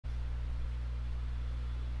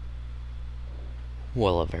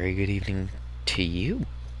Well, a very good evening to you.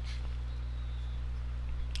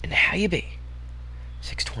 And how you be?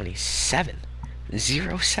 6:27.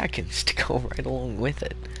 0 seconds to go right along with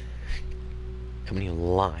it. Coming to you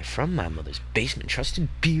live from my mother's basement. Trusted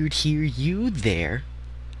Beard here, you there.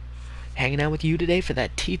 Hanging out with you today for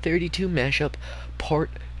that T32 mashup part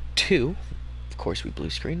 2. Of course, we blue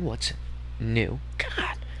screen. What's new?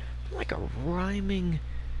 God, I'm like a rhyming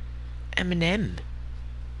M&M.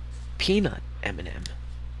 Peanut M&M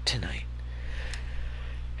tonight.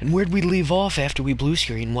 And where'd we leave off after we blue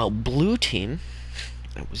screen? Well, blue team,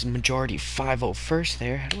 that was majority 5-0 first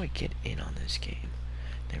there. How do I get in on this game?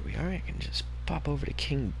 There we are. I can just pop over to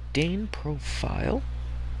King Dane profile.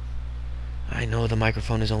 I know the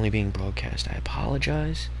microphone is only being broadcast. I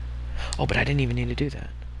apologize. Oh, but I didn't even need to do that.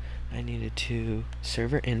 I needed to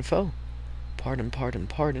server info, pardon,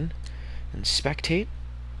 and spectate.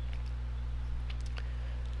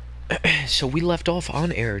 So we left off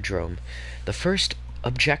on Aerodrome. The first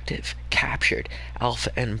objective captured,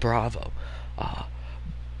 Alpha and Bravo.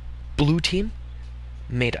 Blue team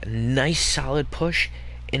made a nice solid push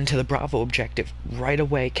into the Bravo objective right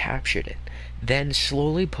away, captured it, then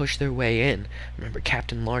slowly pushed their way in. Remember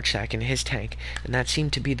Captain Largesack and his tank, and that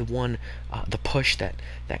seemed to be the one, the push that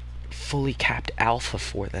fully capped Alpha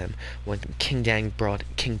for them when King Dane brought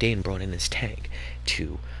in his tank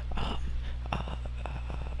to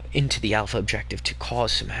into the Alpha objective to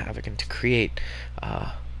cause some havoc and to create,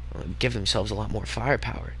 give themselves a lot more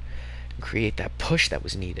firepower and create that push that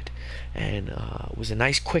was needed. And it was a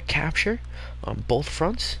nice quick capture on both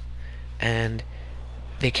fronts, and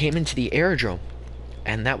they came into the aerodrome,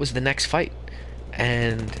 and that was the next fight.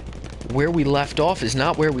 And where we left off is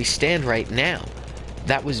not where we stand right now.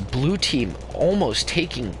 That was blue team almost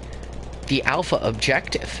taking the Alpha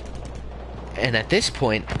objective, and at this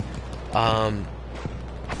point,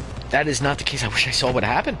 that is not the case. I wish I saw what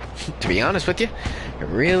happened. To be honest with you, I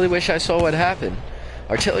really wish I saw what happened.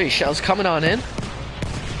 Artillery shells coming on in.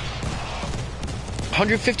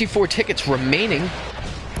 154 tickets remaining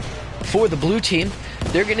for the blue team.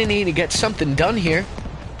 They're going to need to get something done here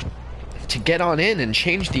to get on in and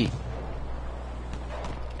change the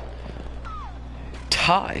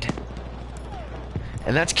tide.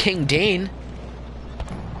 And that's King Dane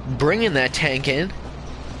bringing that tank in,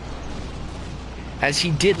 as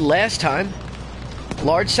he did last time.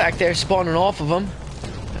 Large sack there spawning off of him.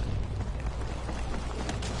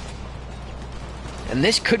 And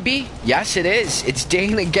this could be, yes it is, it's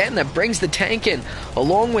Dane again that brings the tank in,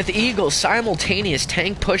 along with Eagle. Simultaneous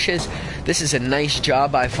tank pushes. This is a nice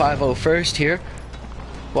job by 5-0 first here.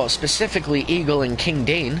 Well, specifically Eagle and King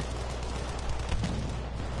Dane,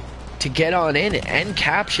 to get on in and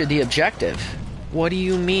capture the objective. What do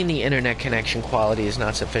you mean the internet connection quality is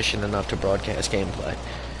not sufficient enough to broadcast gameplay?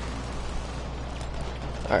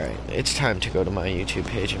 Alright, it's time to go to my YouTube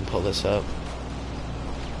page and pull this up.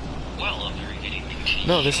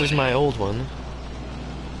 No, this is my old one.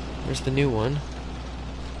 Where's the new one?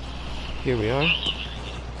 Here we are.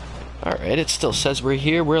 Alright, it still says we're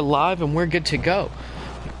here, we're live, and we're good to go.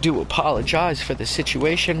 I do apologize for the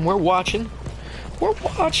situation. We're watching. We're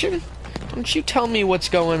watching. Don't you tell me what's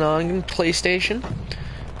going on in PlayStation.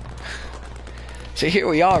 So here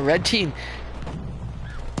we are, red team.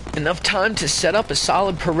 Enough time to set up a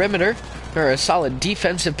solid perimeter, or a solid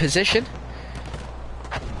defensive position.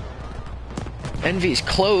 Envy's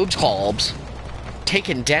Clobes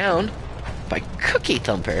taken down by Cookie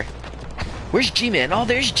Thumper. Where's G-Man? Oh,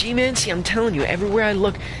 there's G-Man. See, I'm telling you, everywhere I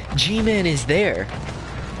look, G-Man is there.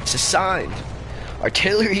 It's a sign.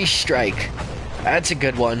 Artillery strike. That's a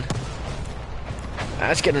good one.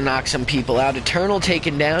 That's gonna knock some people out. Eternal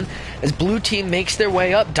taken down as blue team makes their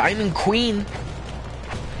way up. Diamond Queen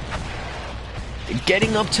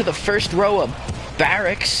getting up to the first row of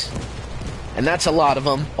barracks. And that's a lot of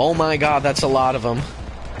them. Oh my god, that's a lot of them.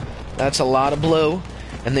 That's a lot of blue.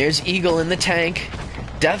 And there's Eagle in the tank.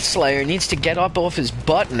 Deathslayer needs to get up off his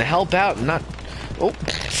butt and help out and not... Oh,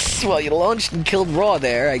 well, you launched and killed Raw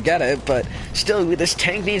there, I get it, but still, this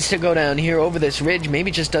tank needs to go down here over this ridge.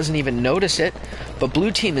 Maybe just doesn't even notice it, but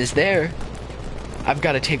blue team is there. I've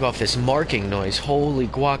got to take off this marking noise. Holy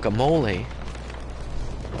guacamole.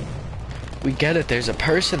 We get it, there's a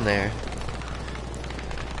person there.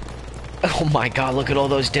 Oh my god, look at all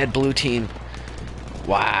those dead blue team.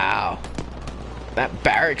 Wow. That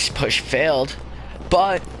barracks push failed,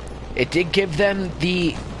 but it did give them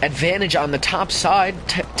the advantage on the top side,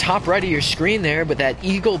 top right of your screen there, with that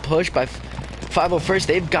Eagle push by 5-0 first.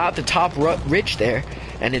 They've got the top ridge there,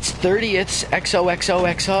 and it's 30th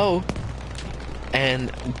XOXOXO.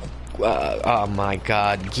 And, oh my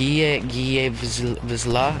god, Guille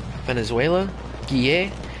Venezuela?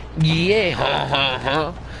 Yeah,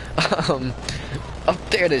 yeah, up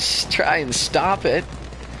there to try and stop it.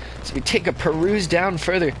 So we take a peruse down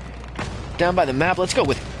further, down by the map. Let's go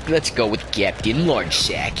with Captain Large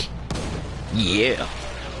Sack. Yeah.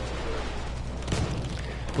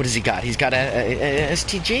 What has he got? He's got a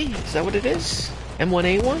STG. Is that what it is?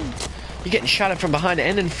 M1A1. You're getting shot at from behind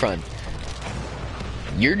and in front.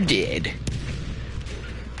 You're dead.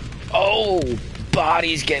 Oh,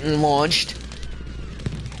 body's getting launched.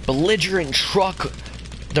 Belligerent truck,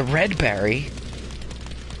 the Red Berry.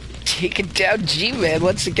 Taking down G-Man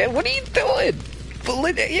once again. What are you doing?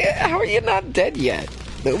 Yeah, how are you not dead yet?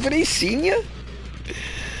 Nobody's seen you?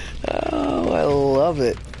 Oh, I love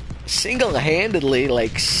it. Single-handedly,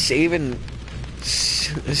 like, saving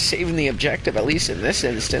the objective, at least in this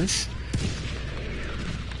instance.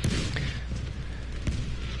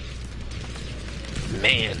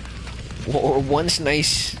 Man. Or once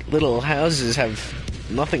nice little houses have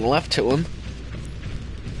nothing left to them.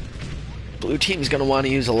 Blue team's going to want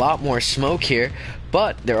to use a lot more smoke here,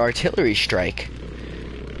 but their artillery strike.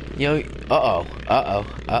 You know,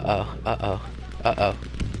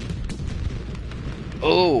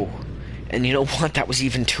 Oh, and you know what? That was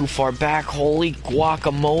even too far back. Holy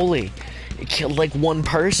guacamole. It killed like one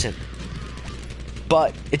person.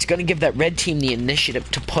 But it's going to give that red team the initiative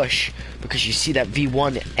to push, because you see that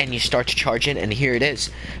V1 and you start to charge in, and here it is.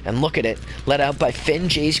 And look at it. Let out by Finn,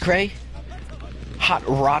 Jays Cray, Hot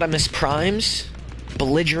Rodimus Primes,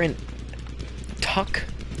 Belligerent Tuck,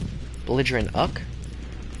 Belligerent Uck.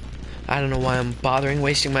 I don't know why I'm bothering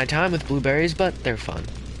wasting my time with blueberries, but they're fun.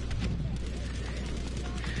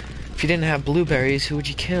 If you didn't have blueberries, who would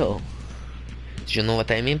you kill? Do you know what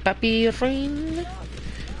I mean, papi friend?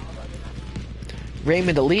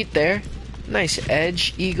 Raymond Elite there. Nice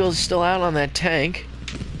edge. Eagle's still out on that tank.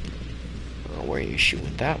 Oh, where are you shooting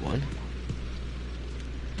with that one?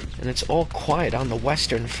 And it's all quiet on the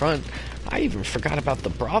western front. I even forgot about the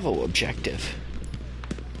Bravo objective.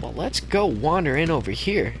 Well, let's go wander in over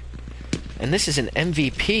here. And this is an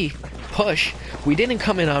MVP push. We didn't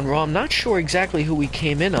come in on Raw. I'm not sure exactly who we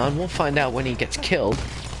came in on. We'll find out when he gets killed.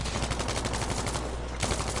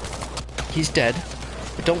 He's dead,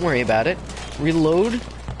 but don't worry about it. Reload.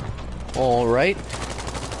 Alright.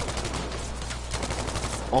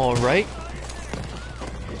 Alright.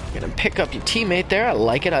 Gonna pick up your teammate there. I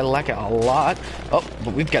like it. I like it a lot. Oh,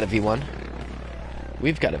 but we've got a V1.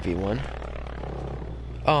 We've got a V1.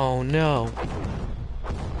 Oh, no.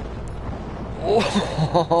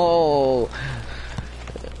 Oh.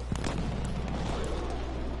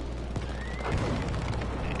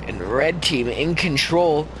 And red team in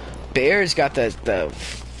control. Bears got the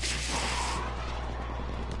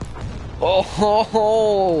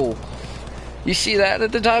Oh, you see that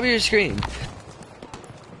at the top of your screen?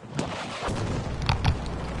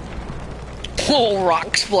 Oh,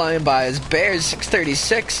 rocks flying by as Bears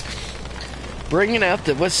 636 bringing out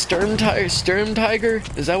the Sturm Tiger?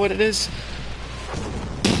 Is that what it is?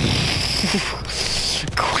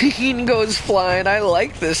 Queen goes flying. I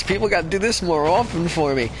like this. People got to do this more often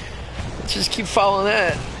for me. Let's just keep following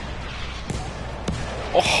that.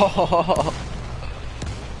 Oh.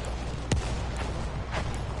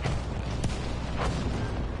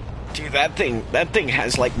 Dude, that thing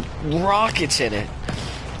has like rockets in it.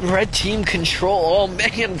 Red team control. Oh man,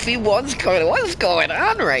 V1's coming. What's going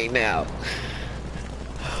on right now?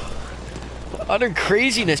 Utter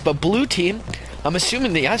craziness. But blue team, I'm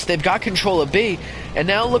assuming that yes, they've got control of B. And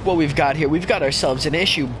now look what we've got here. We've got ourselves an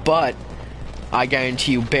issue, but I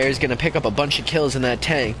guarantee you Bear's gonna pick up a bunch of kills in that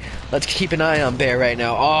tank. Let's keep an eye on Bear right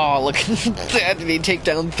now. Oh, look at that. Did he take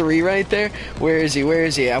down 3 right there? Where is he? Where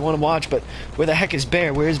is he? I want to watch, but where the heck is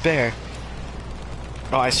Bear? Where's Bear?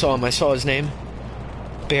 Oh, I saw him. I saw his name.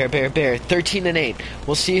 Bear. 13 and 8.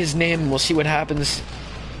 We'll see his name and we'll see what happens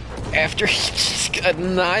after he just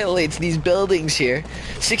annihilates these buildings here.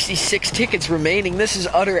 66 tickets remaining. This is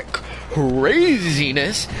utter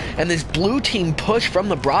craziness. And this blue team push from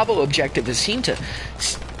the Bravo objective has seemed to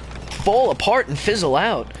fall apart and fizzle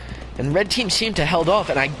out. And red team seemed to held off.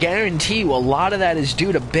 And I guarantee you a lot of that is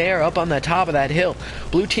due to Bear up on the top of that hill.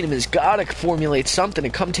 Blue team has got to formulate something to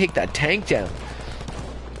come take that tank down.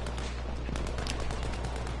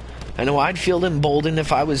 I know I'd feel emboldened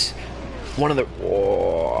if I was one of the...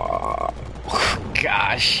 Oh,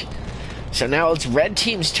 gosh. So now it's red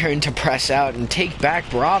team's turn to press out and take back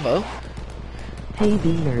Bravo. Hey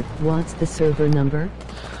Beard, what's the server number?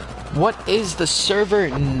 What is the server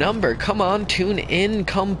number? Come on, tune in,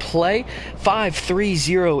 come play.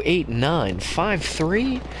 53089.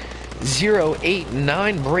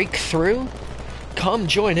 53089. Breakthrough. Come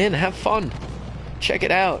join in, have fun. Check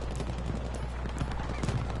it out.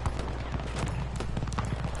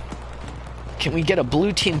 Can we get a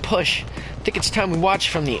blue team push? I think it's time we watch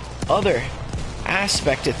from the other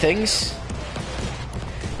aspect of things.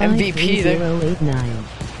 MVP there. 53089.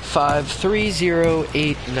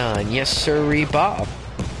 53089. Yes, sir, Bob.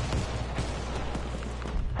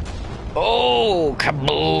 Oh,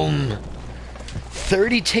 kaboom!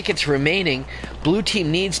 30 tickets remaining. Blue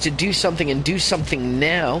team needs to do something and do something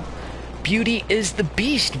now. Beauty is the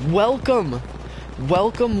beast. Welcome.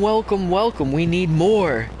 Welcome, welcome, welcome. We need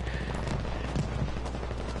more.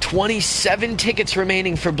 27 tickets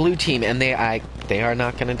remaining for blue team, and they are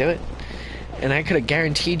not going to do it. And I could have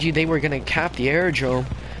guaranteed you they were going to cap the aerodrome.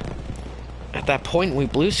 At that point, we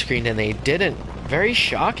blue screened, and they didn't. Very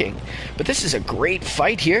shocking. But this is a great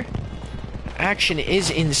fight here. Action is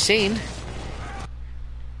insane.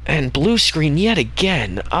 And blue screen yet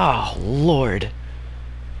again. Oh, Lord.